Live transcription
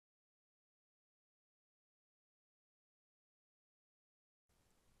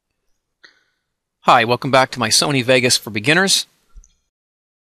Hi, welcome back to my Sony Vegas for beginners.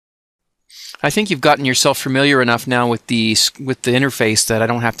 I think you've gotten yourself familiar enough now with the interface that I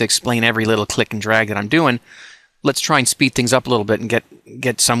don't have to explain every little click and drag that I'm doing. Let's try and speed things up a little bit and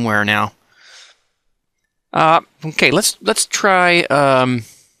get somewhere now. Okay, let's try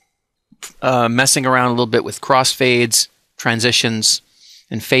messing around a little bit with crossfades, transitions,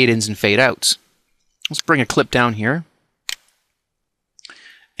 and fade-ins and fade-outs. Let's bring a clip down here,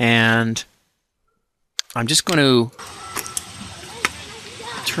 and I'm just going to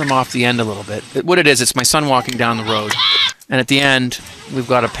trim off the end a little bit. What it is, it's my son walking down the road, and at the end we've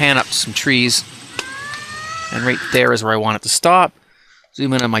got to pan up some trees, and right there is where I want it to stop.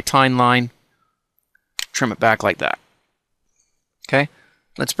 Zoom in on my timeline, trim it back like that. Okay,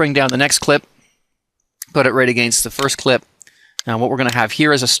 let's bring down the next clip, put it right against the first clip. Now what we're going to have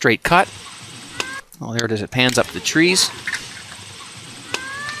here is a straight cut. Oh, there it is, it pans up the trees.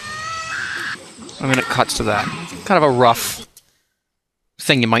 And then it cuts to that. Kind of a rough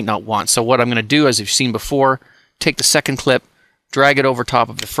thing you might not want. So what I'm going to do, as you've seen before, take the second clip, drag it over top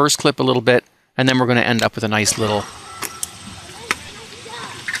of the first clip a little bit, and then we're going to end up with a nice little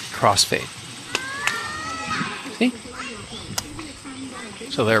crossfade. See?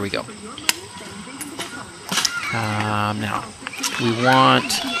 So there we go. Now, we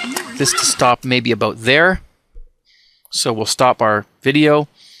want this to stop maybe about there. So we'll stop our video,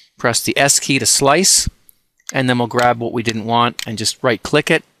 press the S key to slice, and then we'll grab what we didn't want and just right-click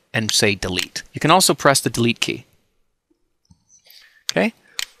it and say delete. You can also press the delete key. Okay,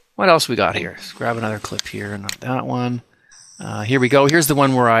 what else we got here? Let's grab another clip here, not that one. Here we go. Here's the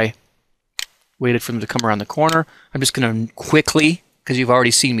one where I waited for them to come around the corner. I'm just going to quickly, because you've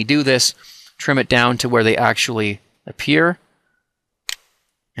already seen me do this, trim it down to where they actually appear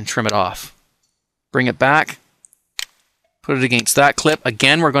and trim it off. Bring it back. Put it against that clip.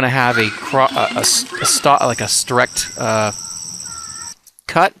 Again, we're going to have a direct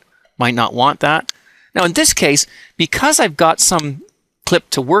cut. Might not want that. Now, in this case, because I've got some clip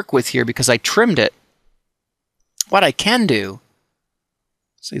to work with here, because I trimmed it, what I can do,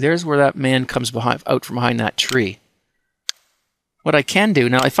 see, there's where that man comes out from behind that tree. What I can do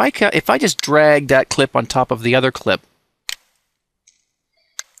now, if I just drag that clip on top of the other clip,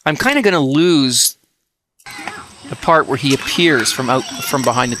 I'm kind of going to lose the part where he appears from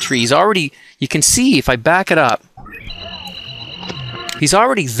behind the tree. He's already, you can see if I back it up, he's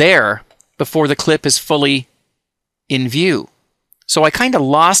already there before the clip is fully in view. So I kind of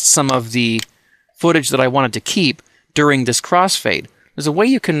lost some of the footage that I wanted to keep during this crossfade. There's a way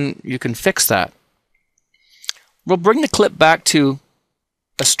you can fix that. We'll bring the clip back to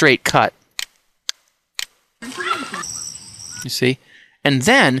a straight cut. You see? And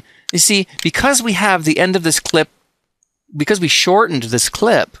then, you see, because we have the end of this clip, because we shortened this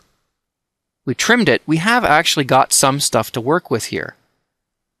clip, we trimmed it, we have actually got some stuff to work with here.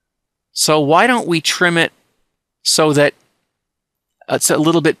 So why don't we trim it so that it's a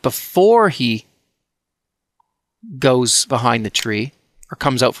little bit before he goes behind the tree, or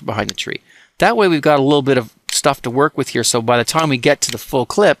comes out from behind the tree. That way we've got a little bit of stuff to work with here, so by the time we get to the full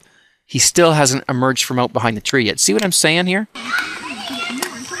clip, he still hasn't emerged from out behind the tree yet. See what I'm saying here?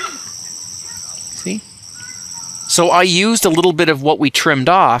 See? So I used a little bit of what we trimmed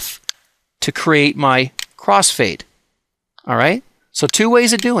off to create my crossfade. All right? So two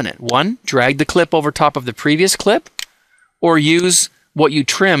ways of doing it. One, drag the clip over top of the previous clip, or use what you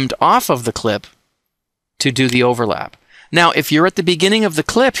trimmed off of the clip to do the overlap. Now, if you're at the beginning of the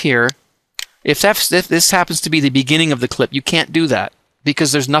clip here, if this happens to be the beginning of the clip, you can't do that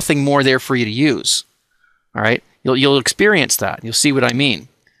because there's nothing more there for you to use. All right? You'll experience that. You'll see what I mean.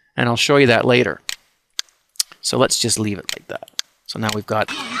 And I'll show you that later. So let's just leave it like that. So now we've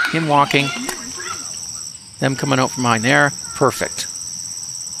got him walking, them coming out from behind there. Perfect.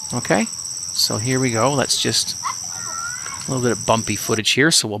 Okay? So here we go. Let's just, a little bit of bumpy footage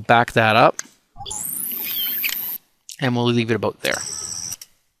here, so we'll back that up. And we'll leave it about there.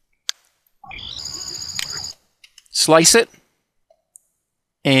 Slice it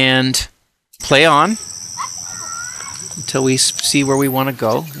and play on until we see where we want to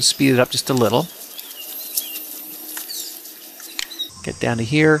go. We'll speed it up just a little. Get down to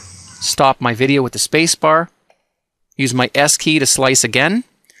here, stop my video with the space bar, use my S key to slice again,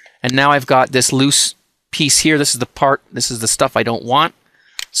 and now I've got this loose piece here. This is the part, this is the stuff I don't want.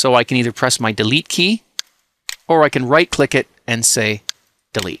 So I can either press my delete key, or I can right-click it and say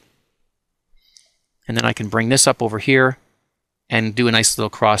delete. And then I can bring this up over here and do a nice little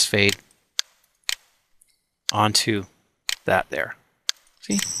crossfade onto that there.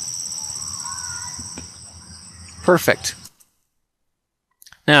 See? Perfect.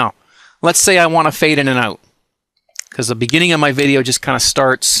 Now, let's say I want to fade in and out, because the beginning of my video just kind of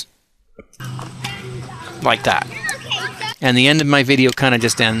starts like that, and the end of my video kind of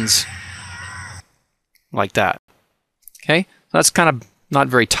just ends like that. Okay, that's kind of not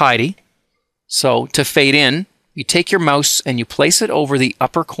very tidy. So to fade in, you take your mouse and you place it over the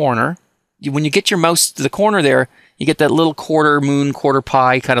upper corner. When you get your mouse to the corner there, you get that little quarter moon, quarter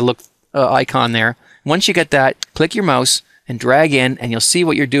pi kind of look icon there. Once you get that, click your mouse and drag in, and you'll see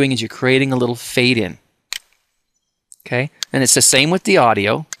what you're doing is you're creating a little fade in. Okay, and it's the same with the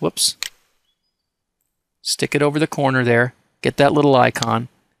audio. Whoops. Stick it over the corner there, get that little icon,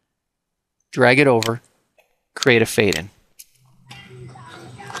 drag it over, create a fade in.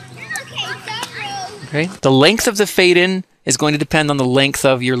 Okay, the length of the fade in is going to depend on the length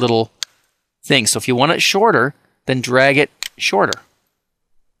of your little thing. So if you want it shorter, then drag it shorter.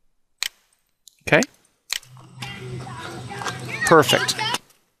 Okay? Perfect.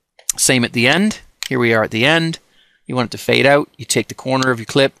 Same at the end. Here we are at the end. You want it to fade out. You take the corner of your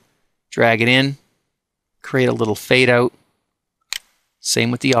clip, drag it in, create a little fade out.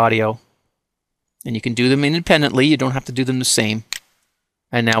 Same with the audio. And you can do them independently. You don't have to do them the same.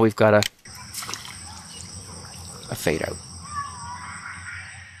 And now we've got a fade out.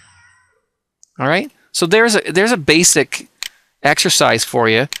 All right, so there's a basic exercise for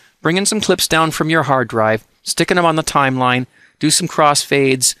you. Bringing some clips down from your hard drive, sticking them on the timeline, do some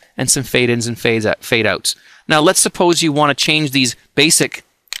crossfades and some fade-ins and fade-outs. Now let's suppose you want to change these basic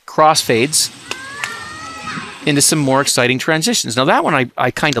crossfades into some more exciting transitions. Now that one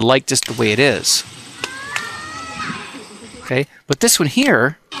I kind of like just the way it is. Okay, but this one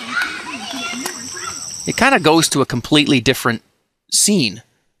here, it kind of goes to a completely different scene,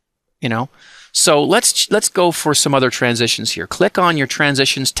 you know. So let's go for some other transitions here. Click on your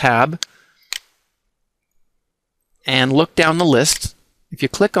Transitions tab and look down the list. If you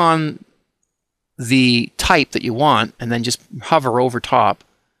click on the type that you want and then just hover over top,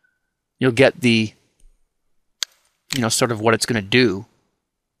 you'll get the, you know, sort of what it's going to do.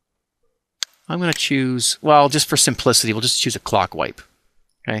 I'm going to choose, well, just for simplicity, we'll just choose a clock wipe.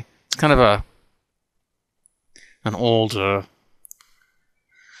 Okay, it's kind of an old,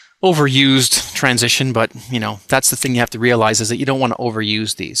 overused transition, but you know, that's the thing you have to realize, is that you don't want to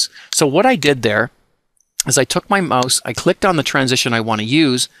overuse these. So what I did there is I took my mouse, I clicked on the transition I want to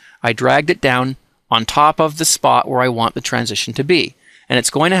use, I dragged it down on top of the spot where I want the transition to be. And it's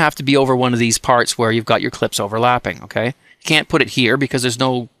going to have to be over one of these parts where you've got your clips overlapping, okay? You can't put it here because there's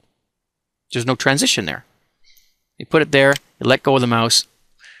no transition there. You put it there, you let go of the mouse.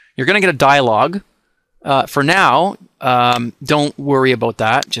 You're going to get a dialogue. For now, don't worry about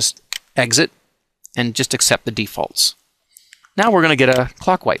that. Just exit and just accept the defaults. Now we're going to get a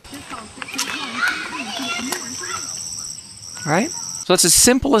clock wipe. All right? So it's as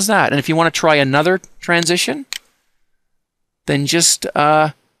simple as that. And if you want to try another transition, then just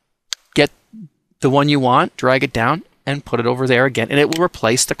get the one you want, drag it down, and put it over there again. And it will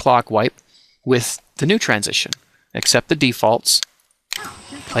replace the clock wipe with the new transition. Accept the defaults,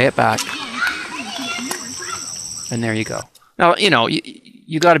 play it back, and there you go. Now, you know,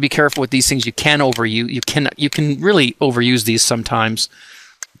 you got to be careful with these things. You can overuse. You can really overuse these sometimes.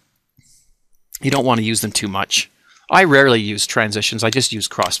 You don't want to use them too much. I rarely use transitions. I just use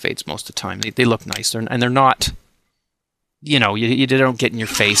crossfades most of the time. They look nice, and they're not, you know, you don't get in your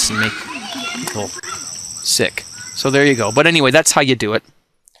face and make people sick. So there you go. But anyway, that's how you do it.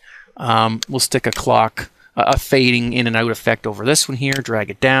 We'll stick a fading in and out effect over this one here. Drag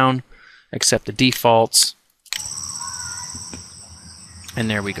it down, accept the defaults, and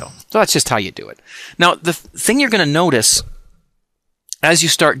there we go. So that's just how you do it. Now, the thing you're going to notice as you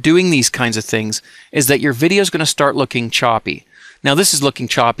start doing these kinds of things is that your video is going to start looking choppy. Now, this is looking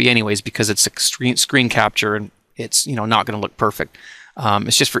choppy anyways because it's a screen capture and it's, you know, not going to look perfect.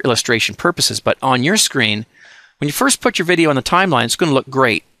 It's just for illustration purposes. But on your screen, when you first put your video on the timeline, it's going to look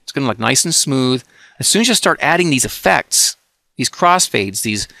great. It's going to look nice and smooth. As soon as you start adding these effects, these crossfades,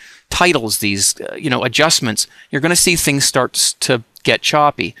 these titles, these adjustments, you're going to see things start to get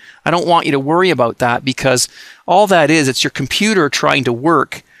choppy. I don't want you to worry about that because all that is, it's your computer trying to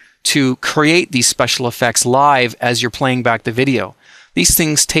work to create these special effects live as you're playing back the video. These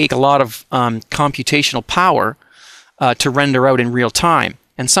things take a lot of computational power to render out in real time,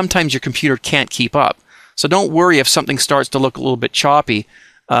 and sometimes your computer can't keep up. So don't worry if something starts to look a little bit choppy.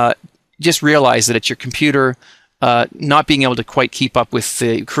 Just realize that it's your computer not being able to quite keep up with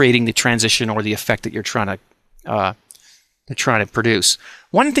creating the transition or the effect that you're trying to produce.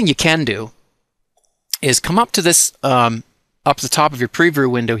 One thing you can do is come up to this up the top of your preview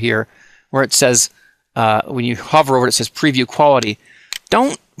window here, where it says when you hover over it, it says preview quality.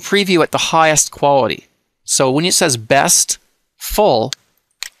 Don't preview at the highest quality. So when it says best full,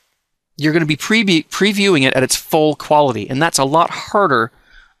 you're going to be previewing it at its full quality, and that's a lot harder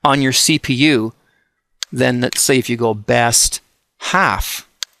on your CPU than, let's say, if you go best half.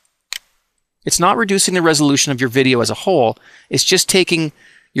 It's not reducing the resolution of your video as a whole. It's just taking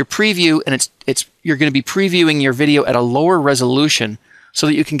your preview and you're going to be previewing your video at a lower resolution so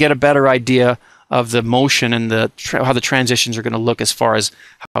that you can get a better idea of the motion and how the transitions are going to look as far as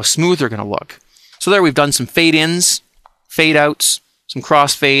how smooth they're going to look. So there we've done some fade-ins, fade-outs, some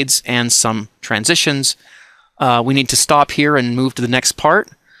crossfades, and some transitions. We need to stop here and move to the next part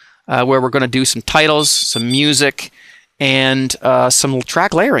where we're going to do some titles, some music, and some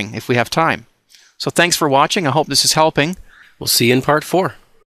track layering if we have time. So thanks for watching. I hope this is helping. We'll see you in part 4.